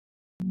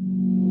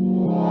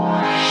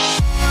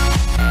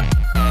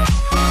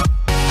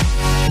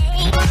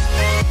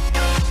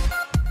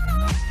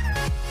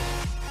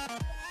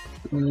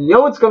Yo,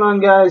 what's going on,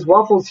 guys?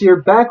 Waffles here,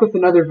 back with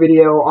another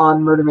video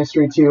on Murder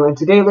Mystery 2, and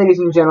today, ladies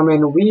and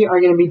gentlemen, we are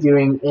going to be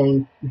doing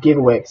a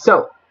giveaway.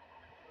 So,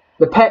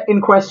 the pet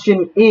in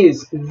question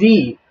is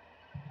the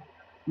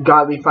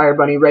Godly Fire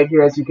Bunny right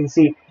here, as you can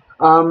see.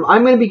 I'm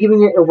going to be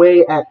giving it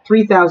away at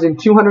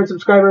 3,200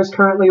 subscribers.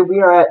 Currently, we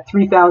are at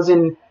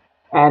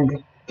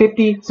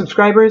 3,050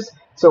 subscribers,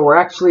 so we're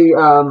actually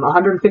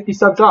 150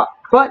 subs off.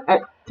 But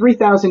at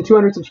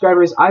 3,200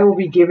 subscribers, I will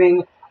be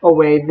giving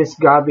away this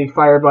Godly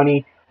Fire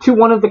Bunny to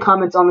one of the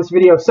comments on this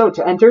video. So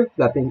to enter,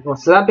 that being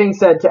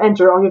said, to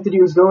enter, all you have to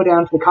do is go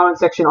down to the comment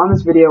section on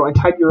this video and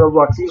type your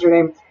Roblox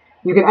username.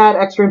 You can add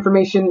extra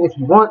information if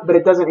you want, but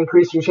it doesn't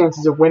increase your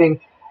chances of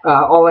winning.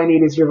 All I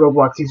need is your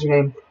Roblox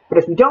username. But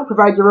if you don't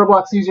provide your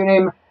Roblox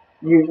username,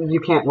 you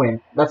can't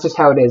win. That's just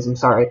how it is. I'm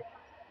sorry.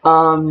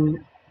 So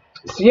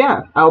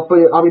yeah, I'll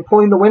be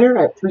pulling the winner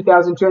at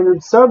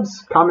 3,200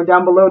 subs. Comment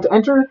down below to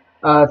enter.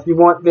 If you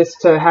want this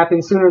to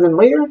happen sooner than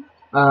later,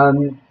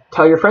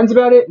 tell your friends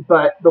about it.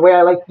 But the way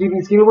I like to do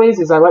these giveaways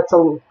is I like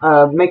to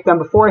make them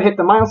before I hit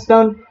the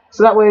milestone,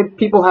 so that way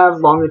people have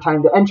longer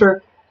time to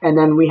enter, and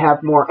then we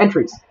have more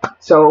entries.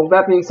 So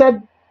that being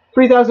said,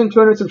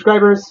 3,200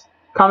 subscribers,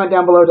 comment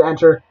down below to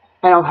enter,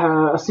 and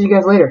I'll see you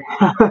guys later.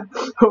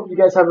 Hope you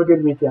guys have a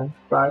good weekend.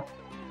 Bye.